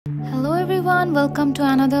everyone, welcome to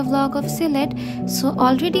another vlog of Sylhet. So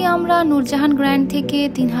already আমরা Nurjahan grand থেকে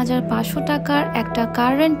 ৩৫০০ টাকার একটা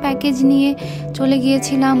কার রেন্ট প্যাকেজ নিয়ে চলে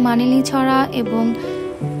গিয়েছিলাম মানিলিছড়া এবং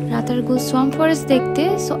রাতারগুল সোয়াম্প ফরেস্ট দেখতে।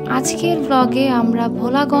 সো আজকের ব্লগে আমরা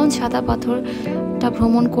ভোলাগঞ্জ সাদা পাথরটা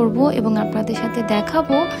ভ্রমণ করব এবং আপনাদের সাথে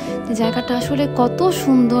দেখাবো যে জায়গাটা আসলে কত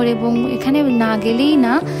সুন্দর এবং এখানে না গেলেই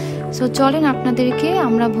না। সো চলেন আপনাদেরকে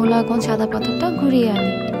আমরা ভোলাগঞ্জ সাদা পাথরটা ঘুরিয়ে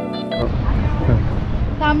আনি।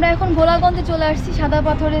 আমরা এখন ভোলাগঞ্জে চলে আসছি, সাদা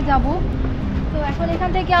পাথরে যাব। তো এখন এখান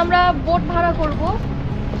থেকে আমরা বোট ভাড়া করব,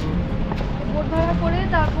 বোট ভাড়া করে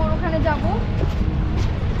তারপর ওখানে যাব।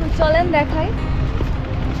 তো চলেন দেখাই।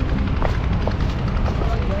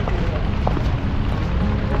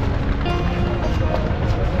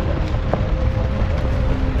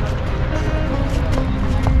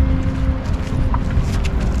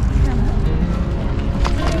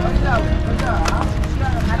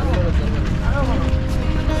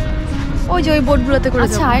 ওই যে ওই বোটগুলোতে করে।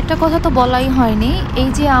 আচ্ছা, একটা কথা তো বলাই হয়নি, এই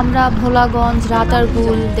যে আমরা ভোলাগঞ্জ,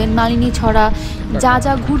 রাতারগুল, দেন মালিনীছড়া যা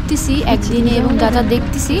যা ঘুরতেছি একদিনে এবং যা যা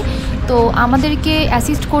দেখতেছি, তো আমাদেরকে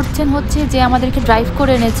অ্যাসিস্ট করছেন হচ্ছে যে আমাদেরকে ড্রাইভ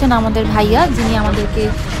করে এনেছেন আমাদের ভাইয়া, যিনি আমাদেরকে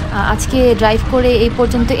আজকে ড্রাইভ করে এই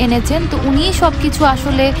পর্যন্ত এনেছেন। তো উনি সব কিছু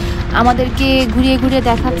আসলে আমাদেরকে ঘুরিয়ে ঘুরিয়ে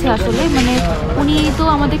দেখাচ্ছে। আসলে মানে উনি তো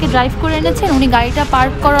আমাদেরকে ড্রাইভ করে এনেছেন, উনি গাড়িটা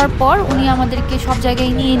পার্ক করার পর উনি আমাদেরকে সব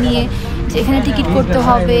জায়গায় নিয়ে নিয়ে যে এখানে টিকিট করতে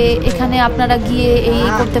হবে, এখানে আপনারা গিয়ে এই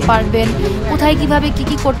করতে পারবেন, কোথায় কিভাবে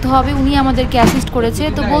কি করতে হবে উনি আমাদেরকে অ্যাসিস্ট করেছে।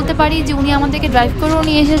 তো বলতে পারি যে উনি আমাদেরকে ড্রাইভ করেও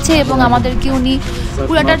নিয়ে এসেছে এবং আমাদেরকে উনি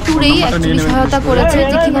পুরাটা ট্যুরেই অ্যাকচুয়ালি সহায়তা করেছে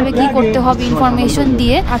যে কীভাবে কী করতে হবে ইনফরমেশন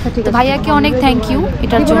দিয়ে। তো ভাইয়াকে অনেক থ্যাংক ইউ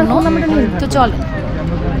এটার জন্য। তো চলেন।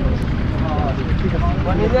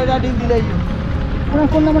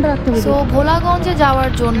 সো ভোলাগঞ্জে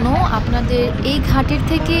যাওয়ার জন্য আপনাদের এই ঘাটের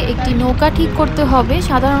থেকে একটি নৌকা ঠিক করতে হবে।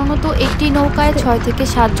 সাধারণত একটি নৌকায় 6 থেকে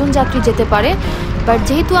 7 জন যাত্রী যেতে পারে, বাট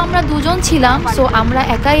যেহেতু আমরা দুজন ছিলাম সো আমরা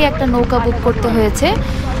একাই একটা নৌকা বুক করতে হয়েছে।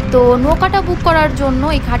 তো নৌকাটা বুক করার জন্য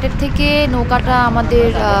এই ঘাটের থেকে নৌকাটা আমাদের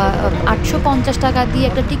 850 টাকা দিয়ে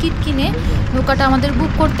একটা টিকিট কিনে নৌকাটা আমাদের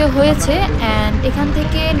বুক করতে হয়েছে। অ্যান্ড এখান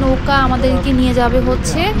থেকে নৌকা আমাদেরকে নিয়ে যাবে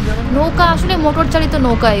হচ্ছে, নৌকা আসলে মোটর চালিত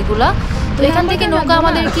নৌকা এগুলা। তো এখান থেকে নৌকা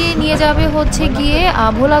আমাদেরকে নিয়ে যাবে হচ্ছে গিয়ে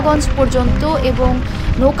ভোলাগঞ্জ পর্যন্ত এবং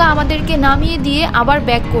নৌকা আমাদেরকে নামিয়ে দিয়ে আবার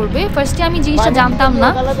ব্যাক করবে। ফার্স্টে আমি জিনিসটা জানতাম না,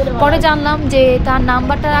 পরে জানলাম যে তার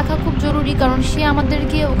নাম্বারটা রাখা খুব জরুরি, কারণ সে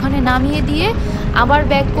আমাদেরকে ওখানে নামিয়ে দিয়ে আবার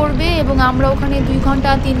ব্যাক করবে এবং আমরা ওখানে 2 ঘন্টা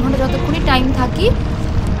 3 ঘন্টা যতক্ষণই টাইম থাকি,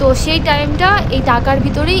 তো সেই টাইমটা এই টাকার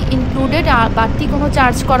ভিতরেই ইনক্লুডেড, আর বাড়তি কোনো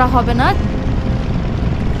চার্জ করা হবে না।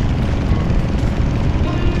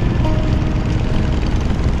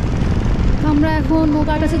 আমরা এখন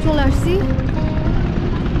নৌকার কাছে চলে আসছি,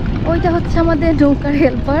 ওইটা হচ্ছে আমাদের নৌকার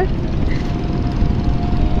হেল্পার।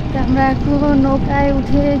 আমরা এখন নৌকায়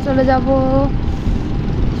উঠে চলে যাব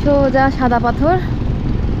সোজা সাদা পাথর।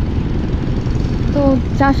 তো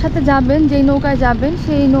যার সাথে যাবেন, যেই নৌকায় যাবেন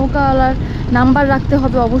সেই নৌকাওয়ালার নাম্বার রাখতে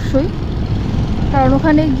হবে অবশ্যই, কারণ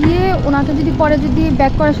ওখানে গিয়ে ওনাকে যদি পরে যদি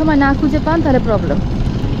ব্যাক করার সময় না খুঁজে পান তাহলে প্রবলেম।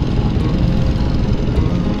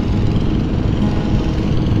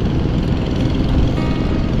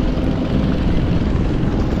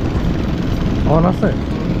 অন আছে?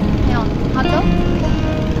 হ্যাঁ, অন। হ্যালো,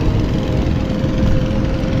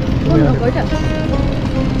 কোন নৌকা এটা?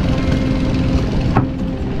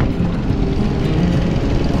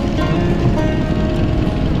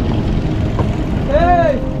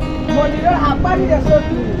 এই মনিরের হাবারি আছে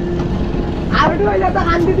তুই আর হইলে তো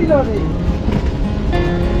হান্দি দিল রে।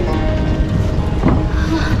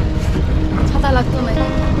 ছাতা লাগতো না,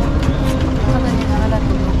 ছাতা নিয়ে ঝামেলা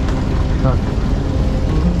করবো।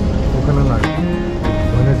 ওখানে লাগে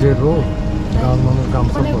ওখানে যে রোড মানুষ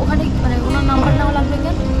গামছা ওখানে মানে ওনার নাম্বার নেওয়া লাগবে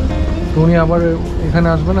কেন? উনি আবার এখানে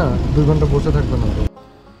আসবে না, 2 ঘন্টা বসে থাকবে না।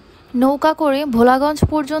 নৌকা করে ভোলাগঞ্জ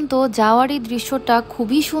পর্যন্ত যাওয়ারই দৃশ্যটা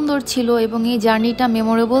খুবই সুন্দর ছিল এবং এই জার্নিটা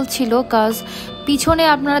মেমোরেবল ছিল, কাজ পিছনে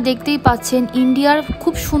আপনারা দেখতেই পাচ্ছেন ইন্ডিয়ার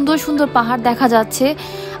খুব সুন্দর সুন্দর পাহাড় দেখা যাচ্ছে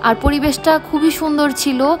আর পরিবেশটা খুবই সুন্দর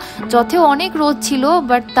ছিল। যথেও অনেক রোদ ছিল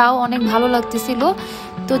বাট তাও অনেক ভালো লাগতেছিল।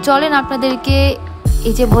 তো চলেন আপনাদেরকে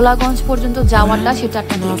এই যে ভোলাগঞ্জ পর্যন্ত যাওয়াটা সেটা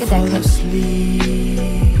আপনাদেরকে দেখাই।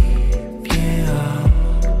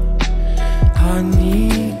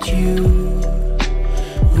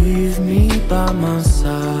 With me by my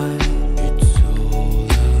side,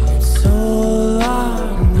 it's all I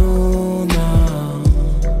know now.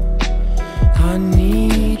 I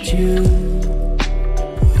need you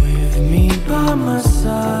with me by my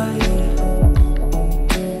side.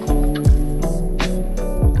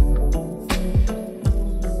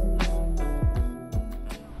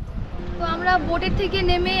 তো আমরা বোটের থেকে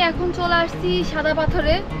নেমে এখন চলে আসছি সাদা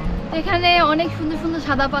পাথরে। এখানে অনেক সুন্দর সুন্দর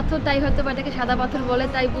সাদা পাথর, তাই হয়তো এটাকে সাদা পাথর বলে,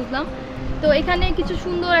 তাই বুঝলাম। তো এখানে কিছু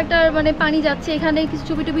সুন্দর একটা মানে পানি যাচ্ছে, এখানে কিছু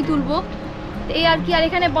ছবি টবি তুলবো এই আর কি। আর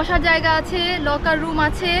এখানে বসার জায়গা আছে, লকার রুম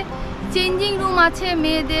আছে, চেঞ্জিং রুম আছে,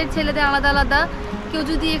 মেয়েদের ছেলেদের আলাদা আলাদা। কেউ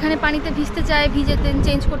যদি এখানে পানিতে ভিজতে চায় ভিজে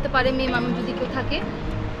চেঞ্জ করতে পারে, মেয়ে মানুষ যদি কেউ থাকে।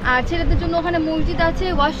 আর ছেলেদের জন্য ওখানে মসজিদ আছে,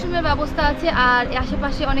 ওয়াশরুমের ব্যবস্থা আছে, আর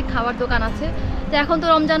আশেপাশে অনেক খাবার দোকান আছে। তো এখন তো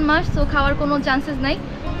রমজান মাস, তো খাওয়ার কোনো চান্সেস নাই।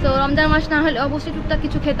 তো রমজান মাস না হলে অবশ্যই টুকটাক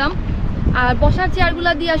কিছু খেতাম। আর বসার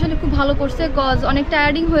চেয়ারগুলো দিয়ে আসলে খুব ভালো করছে, কজ অনেক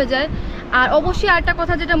টায়ার্ডিং হয়ে যায়। আর অবশ্যই আরেকটা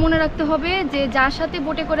কথা যেটা মনে রাখতে হবে, যে যার সাথে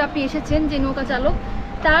বোটে করে আপনি এসেছেন, যে নৌকা চালক,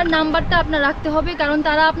 তার নাম্বারটা আপনার রাখতে হবে, কারণ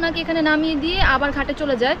তারা আপনাকে এখানে নামিয়ে দিয়ে আবার ঘাটে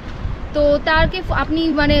চলে যায়। তো তাকে আপনি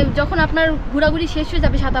মানে যখন আপনার ঘোরাঘুরি শেষ হয়ে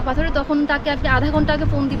যাবে সাদা পাথরে, তখন তাকে আপনি আধা ঘন্টা আগে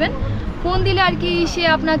ফোন দিবেন। ফোন দিলে আর কি সে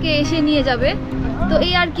আপনাকে এসে নিয়ে যাবে। তো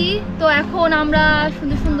এই আর কি। তো এখন আমরা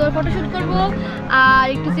সুন্দর সুন্দর ফটোশ্যুট করব আর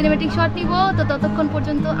একটু সিনেমেটিক শট নিব। তো ততক্ষণ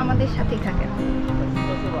পর্যন্ত আমাদের সাথেই থাকেন।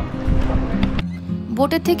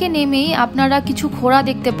 বোটের থেকে নেমেই আপনারা কিছু ঘোড়া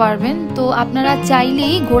দেখতে পারবেন। তো আপনারা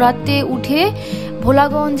চাইলেই ঘোড়াতে উঠে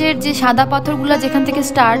ভোলাগঞ্জের যে সাদা পাথরগুলো যেখান থেকে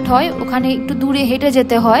স্টার্ট হয়, ওখানে একটু দূরে হেঁটে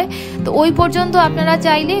যেতে হয়। তো ওই পর্যন্ত আপনারা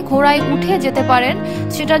চাইলে ঘোড়ায় উঠে যেতে পারেন।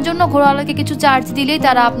 সেটার জন্য ঘোড়াওয়ালাকে কিছু চার্জ দিলেই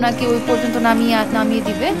তারা আপনাকে ওই পর্যন্ত নামিয়ে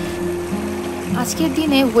দিবে। আজকের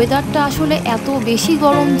দিনে ওয়েদারটা আসলে এত বেশি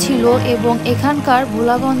গরম ছিল এবং এখানকার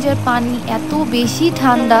ভোলাগঞ্জের পানি এত বেশি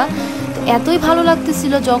ঠান্ডা, এতই ভালো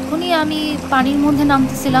লাগতেছিল। যখনই আমি পানির মধ্যে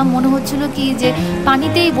নামতেছিলাম মনে হচ্ছিল কি যে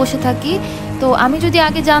পানিতেই বসে থাকি। তো আমি যদি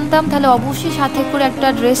আগে জানতাম তাহলে অবশ্যই সাথে করে একটা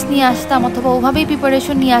ড্রেস নিয়ে আসতাম, অথবা ওভাবেই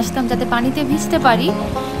প্রিপারেশন নিয়ে আসতাম যাতে পানিতে ভিজতে পারি।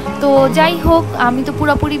 তো যাই হোক, আমি তো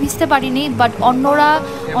পুরোপুরি ভিজতে পারিনি, বাট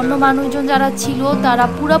অন্য মানুষজন যারা ছিল তারা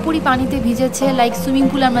পুরোপুরি পানিতে ভিজেছে, লাইক সুইমিং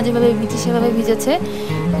পুলে আমরা যেভাবে ভিজি সেভাবে ভিজেছে।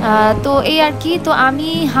 তো এই আর কি। তো আমি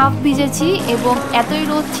হাফ ভিজেছি এবং এতই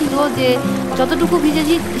রোদ ছিল যে যতটুকু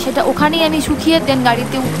ভিজেছি সেটা ওখানেই আমি শুকিয়ে দেন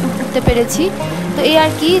গাড়িতে উঠতে পেরেছি। তো এই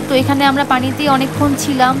আর কি। তো এখানে আমরা পানিতে অনেকক্ষণ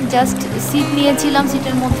ছিলাম, জাস্ট সিট নিয়েছিলাম,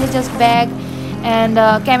 সিটের মধ্যে জাস্ট ব্যাগ অ্যান্ড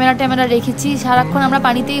ক্যামেরা রেখেছি, সারাক্ষণ আমরা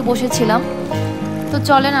পানিতেই বসেছিলাম। তো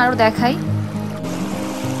চলেন আরও দেখাই।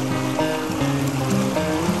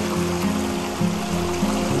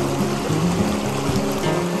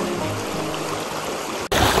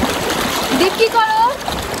 দীপ কি করো?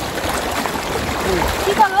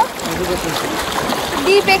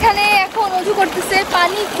 দীপ এখানে এখন অজু করতেছে।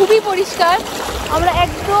 পানি খুবই পরিষ্কার, আমরা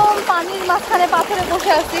একদম পানির মাঝখানে পাথরে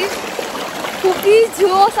বসে আছি। খুবই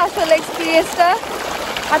জোস আসলে এক্সপিরিয়েন্সটা।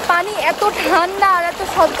 আর পানি এত ঠান্ডা আর এত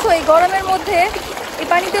স্বচ্ছ, এই গরমের মধ্যে এই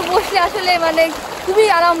পানিতে বসলে আসলে মানে খুবই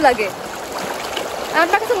আরাম লাগে।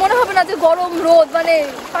 আপনার কাছে মনে হবে না যে গরম রোদ, মানে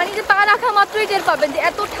পানিতে পা রাখা মাত্রই টের পাবেন যে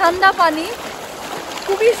এত ঠান্ডা পানি।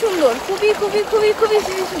 খুবই সুন্দর, খুবই খুবই খুবই খুবই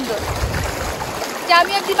সুন্দর। যে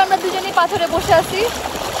আমি একদিন আমরা দুজনেই পাথরে বসে আছি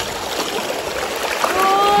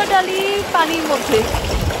টোটালি পানির মধ্যে,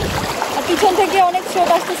 আর পিছন থেকে অনেক স্রোত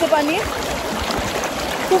আসতেছে পানির।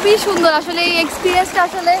 খুবই সুন্দর আসলে এই এক্সপিরিয়েন্সটা,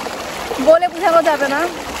 আসলে বলে বোঝানো যাবে না,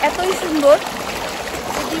 এতই সুন্দর।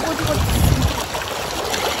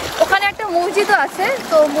 ওখানে একটা মসজিদও আছে,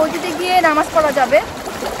 তো মসজিদে গিয়ে নামাজ পড়া যাবে।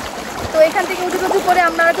 তো এখান থেকে উঠে করে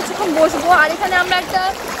আমরা কিছুক্ষণ বসবো। আর এখানে আমরা একটা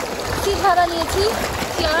সিট ভাড়া নিয়েছি,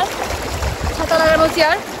 চেয়ার, ছাতা লাগানো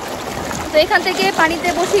চেয়ার। তো এখান থেকে পানিতে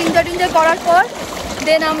বসে এনজয় করার পর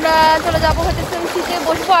দেন আমরা চলে যাবো হচ্ছে সিটে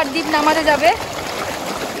বসবো, আর দ্বীপ নামাতে যাবে।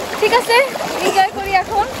 ঠিক আছে, এনজয় করি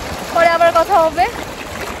এখন, পরে আবার কথা হবে।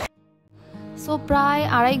 সো প্রায়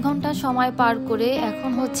 2.5 ঘন্টা সময় পার করে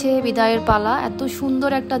এখন হচ্ছে বিদায়ের পালা। এত সুন্দর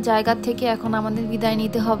একটা জায়গা থেকে এখন আমাদের বিদায়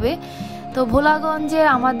নিতে হবে। তো ভোলাগঞ্জে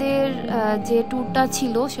আমাদের যে ট্যুরটা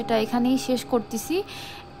ছিল সেটা এখানেই শেষ করতেছি।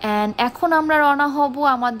 অ্যান্ড এখন আমরা রওনা হব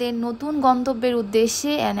আমাদের নতুন গন্তব্যের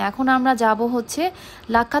উদ্দেশ্যে। অ্যান্ড এখন আমরা যাব হচ্ছে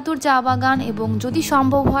লাক্ষাতুর চা বাগান, এবং যদি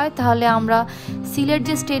সম্ভব হয় তাহলে আমরা সিলেট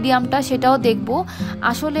যে স্টেডিয়ামটা সেটাও দেখব।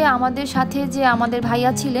 আসলে আমাদের সাথে যে আমাদের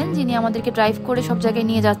ভাইয়া ছিলেন, যিনি আমাদেরকে ড্রাইভ করে সব জায়গায়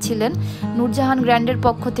নিয়ে যাচ্ছিলেন, নূরজাহান গ্র্যান্ডের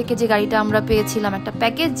পক্ষ থেকে যে গাড়িটা আমরা পেয়েছিলাম একটা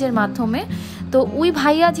প্যাকেজের মাধ্যমে, তো ওই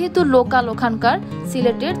ভাইয়া যেহেতু লোকাল ওখানকার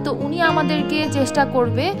সিলেটের, তো উনি আমাদেরকে চেষ্টা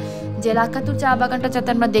করবে যে লাক্ষাতুর চা বাগানটা যাতে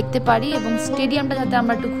আমরা দেখতে পারি এবং স্টেডিয়ামটা যাতে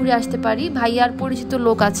আমরা একটু ঘুরে আসতে পারি। ভাইয়ার পরিচিত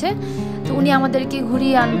লোক আছে, তো উনি আমাদেরকে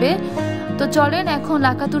ঘুরিয়ে আনবে। তো চলেন এখন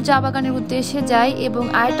লাক্ষাতুর চা বাগানের উদ্দেশ্যে যাই। এবং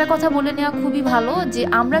আরেকটা কথা বলে নেওয়া খুবই ভালো যে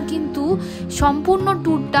আমরা কিন্তু সম্পূর্ণ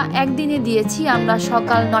ট্যুরটা একদিনে দিয়েছি। আমরা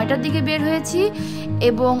সকাল 9টার দিকে বের হয়েছি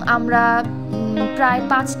এবং আমরা প্রায়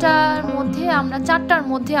 5টার মধ্যে, আমরা 4টার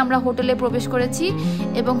মধ্যে আমরা হোটেলে প্রবেশ করেছি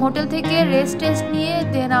এবং হোটেল থেকে রেস্ট নিয়ে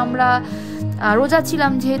দেন আমরা রোজা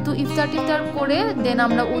ছিলাম যেহেতু, ইফতার করে দেন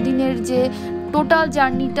আমরা ওদিনের যে টোটাল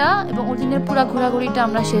জার্নিটা এবং ওদিনের পুরো ঘোরাঘুরিটা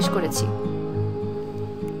আমরা শেষ করেছি।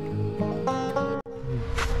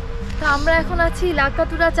 তো আমরা এখন আছি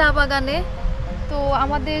লাকাতুরা চা বাগানে। তো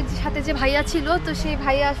আমাদের সাথে যে ভাইয়া ছিল, তো সেই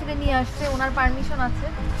ভাইয়া আসলে নিয়ে আসছে, ওনার পারমিশন আছে।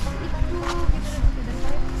 একটু ভিতরে ঢুকে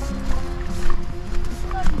দেখাই।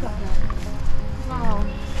 Wow.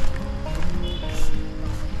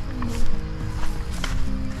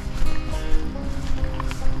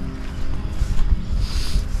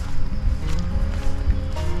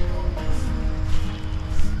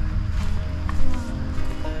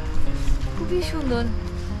 খুবই সুন্দর,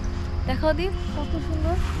 দেখাও দি কত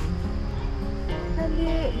সুন্দর।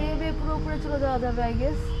 পুরো উপরে চলে যাওয়া যাবে, আই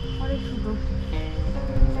গেস অনেক সুন্দর।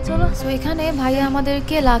 চলো, সো এখানে ভাইয়া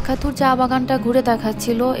আমাদেরকে লাকাতুর চা বাগানটা ঘুরে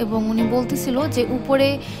দেখাচ্ছিল এবং উনি বলতেছিল যে উপরে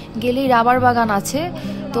গেলেই রাবার বাগান আছে,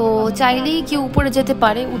 তো চাইলেই কেউ উপরে যেতে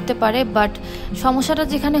পারে, উঠতে পারে। বাট সমস্যাটা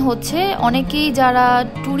যেখানে হচ্ছে, অনেকেই যারা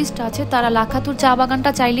ট্যুরিস্ট আছে তারা লাকাতুর চা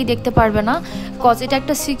বাগানটা চাইলেই দেখতে পারবে না, কজ এটা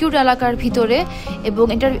একটা সিকিউর এলাকার ভিতরে, এবং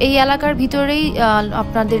এই এলাকার ভিতরেই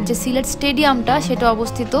আপনাদের যে সিলেট স্টেডিয়ামটা সেটা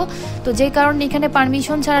অবস্থিত। তো যেই কারণে এখানে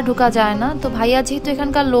পারমিশন ছাড়া ঢোকা যায় না। তো ভাইয়া যেহেতু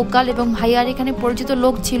এখানকার লোকাল এবং ভাইয়ার এখানে পরিচিত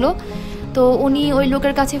লোক ছিল, তো উনি ওই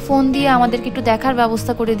লোকের কাছে ফোন দিয়ে আমাদেরকে একটু দেখার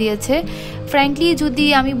ব্যবস্থা করে দিয়েছে। ফ্র্যাঙ্কলি যদি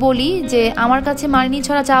আমি বলি যে আমার কাছে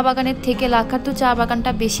মানিনীছড়া চা বাগানের থেকে লাকাতুর চা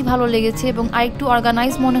বাগানটা বেশি ভালো লেগেছে এবং আরেকটু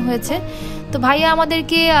অর্গানাইজ মনে হয়েছে। তো ভাইয়া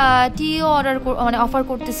আমাদেরকে টিও অফার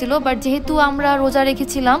করতেছিল, বাট যেহেতু আমরা রোজা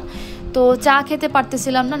রেখেছিলাম তো চা খেতে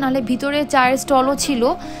পারতেছিলাম না, নাহলে ভিতরে চায়ের স্টলও ছিল।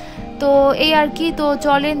 তো এই আর কি। তো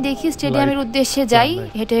চলেন দেখি স্টেডিয়ামের উদ্দেশ্যে যাই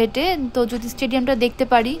হেঁটে হেঁটে। তো যদি স্টেডিয়ামটা দেখতে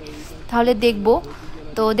পারি তাহলে দেখবো।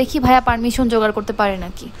 তো দেখি ভাইয়া পারমিশন জোগাড় করতে পারে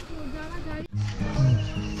নাকি।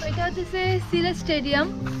 এটা হচ্ছে সিলেট স্টেডিয়াম।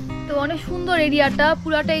 তো অনেক সুন্দর এরিয়াটা,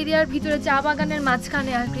 পুরাটা এরিয়ার ভিতরে চা বাগানের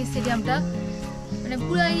মাঝখানে আর কি স্টেডিয়ামটা, মানে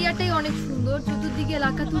পুরো এরিয়াটাই অনেক সুন্দর। চতুর্দিকে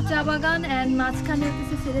লাকাতুর চা বাগান অ্যান্ড মাঝখানে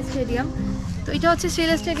হচ্ছে সিলেট স্টেডিয়াম। তো এটা হচ্ছে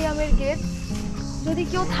সিলেট স্টেডিয়ামের গেট। যদি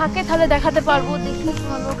কেউ থাকে তাহলে দেখাতে পারবো, দেখি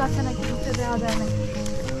লোক আছে নাকি, ঢুকতে দেওয়া যায় নাকি।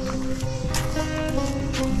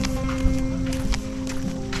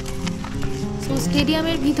 তো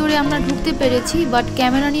স্টেডিয়ামের ভিতরে আমরা ঢুকতে পেরেছি, বাট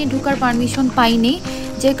ক্যামেরা নিয়ে ঢোকার পারমিশন পাইনি,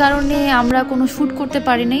 যে কারণে আমরা কোনো শ্যুট করতে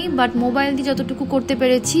পারিনি। বাট মোবাইল দিয়ে যতটুকু করতে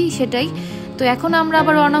পেরেছি সেটাই। তো এখন আমরা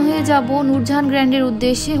আবার রওনা হয়ে যাব নূরজাহান গ্র্যান্ডের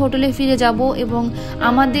উদ্দেশ্যে, হোটেলে ফিরে যাব এবং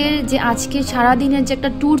আমাদের যে আজকে সারাদিনের যে একটা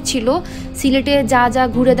ট্যুর ছিল, সিলেটে যা যা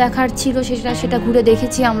ঘুরে দেখার ছিল সেটা ঘুরে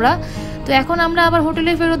দেখেছি আমরা। তো এখন আমরা আবার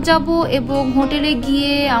হোটেলে ফেরত যাব এবং হোটেলে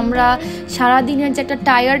গিয়ে আমরা সারাদিনের যে একটা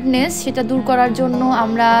টায়ার্ডনেস সেটা দূর করার জন্য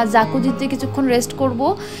আমরা জাকুজিতে কিছুক্ষণ রেস্ট করব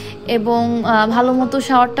এবং ভালো মতো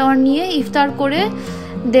শাওয়ার টাওয়ার নিয়ে ইফতার করে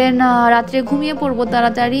দেন রাত্রে ঘুমিয়ে পড়বো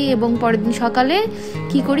তাড়াতাড়ি, এবং পরের দিন সকালে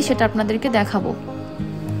কি করি সেটা আপনাদেরকে দেখাবো।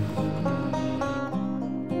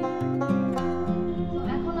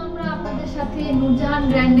 এখন আমরা আপনাদের সাথে নূরজাহান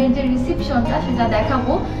গ্র্যান্ডের যে রিসেপশনটা সেটা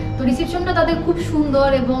দেখাবো। তো রিসেপশনটা তাদের খুব সুন্দর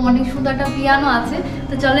এবং অনেক সুন্দর একটা পিয়ানো আছে।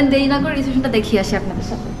 তো চলেন দেরি না করে রিসেপশনটা দেখিয়ে আসি আপনাদের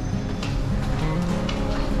সাথে।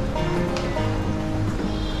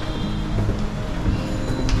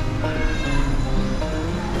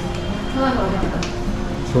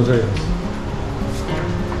 সোজাই আছে।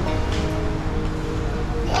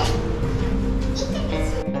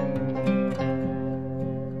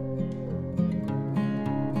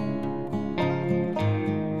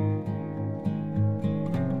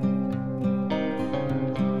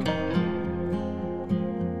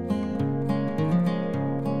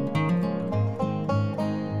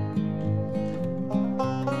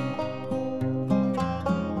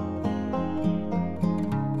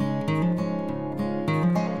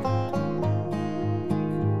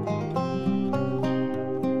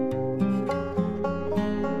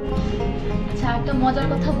 একটা মজার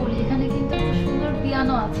কথা বলি, এখানে কিন্তু একটা সুন্দর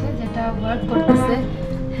পিয়ানো আছে যেটা ওয়ার্ক করতেছে,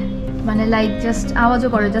 মানে লাইক জাস্ট আওয়াজও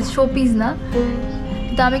করে, জাস্ট শো পিস না।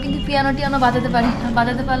 কিন্তু আমি কিন্তু পিয়ানো বাজাতে পারি না,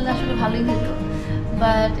 বাজাতে পারলে আসলে ভালোই হতো।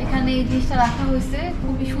 বাট এখানে এই জিনিসটা রাখা হয়েছে,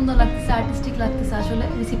 খুবই সুন্দর লাগতেছে, আর্টিস্টিক লাগতেছে আসলে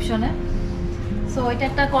রিসেপশনে। সো এটা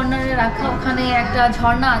একটা কর্নারে রাখা, ওখানে একটা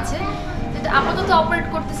ঝর্ণা আছে যেটা আপাতত অপারেট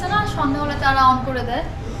করতেছে না, সন্ধ্যা হলে তারা অন করে দেয়।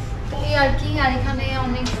 তো এই আর কি। আর এখানে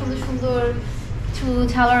অনেক সুন্দর সুন্দর কিছু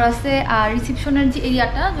ঝালার আছে। আর রিসেপশনের যে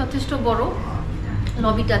এরিয়াটা যথেষ্ট বড়,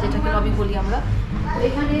 লবিটা যেটাকে লবি বলি আমরা। তো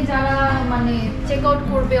এখানে যারা মানে চেক আউট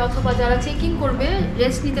করবে অথবা যারা চেক ইন করবে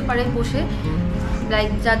রেস্ট নিতে পারে বসে, লাইক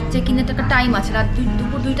যার চেক ইনের একটা টাইম আছে, রাত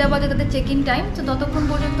দুপুর 2টা বাজে তাদের চেক ইন টাইম। তো ততক্ষণ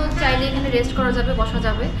পর্যন্ত চাইলে এখানে রেস্ট করা যাবে, বসা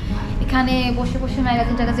যাবে, এখানে বসে বসে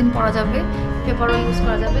ম্যাগাজিন পড়া যাবে, পেপারও ইউজ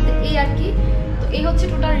করা যাবে। তো এই আর কি। তো এই হচ্ছে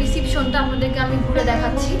টোটাল রিসেপশনটা, আপনাদেরকে আমি ঘুরে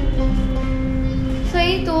দেখাচ্ছি।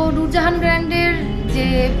 সেই তো নূরজাহান গ্র্যান্ডের যে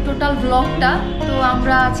টোটাল ব্লগটা তো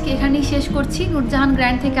আমরা আজকে এখানেই শেষ করছি। নূরজাহান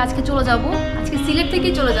গ্র্যান্ড থেকে আজকে চলে যাব, আজকে সিলেট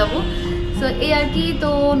থেকেই চলে যাব। সো এই আর কি। তো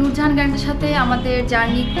নূরজাহান গ্র্যান্ডের সাথে আমাদের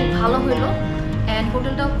জার্নি খুব ভালো হলো। অ্যান্ড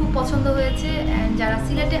হোটেলটাও খুব পছন্দ হয়েছে। অ্যান্ড যারা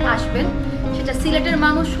সিলেটে আসবেন, সেটা সিলেটের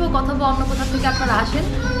মানুষ হোক অথবা অন্য কোথাও থেকে আপনারা আসেন,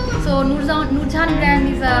 so Nurjahan grand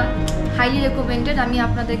is a highly recommended. আমি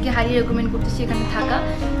আপনাদেরকে হাইলি রেকমেন্ড করতেছি এখানে থাকা।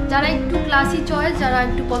 যারা একটু ক্লাসি চয়েস, যারা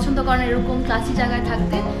একটু পছন্দ করেন এরকম ক্লাসি জায়গায়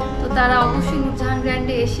থাকতে, তো তারা অবশ্যই নূরজাহান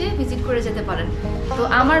গ্র্যান্ডে এসে ভিজিট করে যেতে পারেন। তো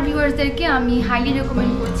আমার ভিউয়ার্সদেরকে আমি হাইলি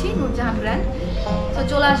রেকমেন্ড করছি নূরজাহান গ্র্যান্ড। তো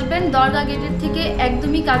চলে আসবেন, দরগা গেটের থেকে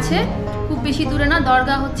একদমই কাছে, খুব বেশি দূরে না,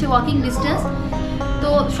 দরগা হচ্ছে ওয়াকিং ডিস্টেন্স।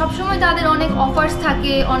 তো সবসময় তাদের অনেক অফার্স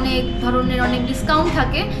থাকে, অনেক ধরনের অনেক ডিসকাউন্ট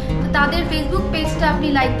থাকে। তো তাদের ফেসবুক পেজটা আপনি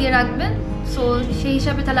লাইক দিয়ে রাখবেন, সো সেই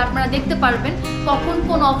হিসাবে তাহলে আপনারা দেখতে পারবেন কখন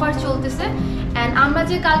কোন অফার চলতেছে। অ্যান্ড আমরা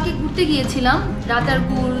যে কালকে ঘুরতে গিয়েছিলাম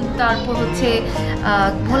রাতারগুল, তারপর হচ্ছে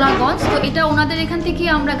ভোলাগঞ্জ, তো এটা ওনাদের এখান থেকে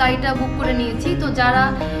আমরা গাড়িটা বুক করে নিয়েছি। তো যারা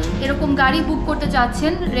এরকম গাড়ি বুক করতে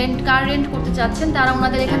চাচ্ছেন, কার রেন্ট করতে চাচ্ছেন, তারা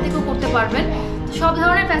ওনাদের এখান থেকেও করতে পারবেন। সব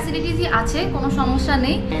ধরনের ফ্যাসিলিটিসই আছে, কোনো সমস্যা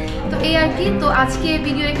নেই। তো এই আর কি। তো আজকে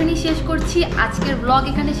ভিডিও এখানেই শেষ করছি, আজকের ব্লগ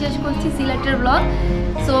এখানে শেষ করছি, সিলেটের ব্লগ।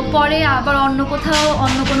 সো পরে আবার অন্য কোথাও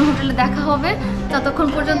অন্য কোনো হোটেলে দেখা হবে। ততক্ষণ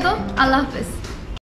পর্যন্ত আল্লাহ হাফেজ।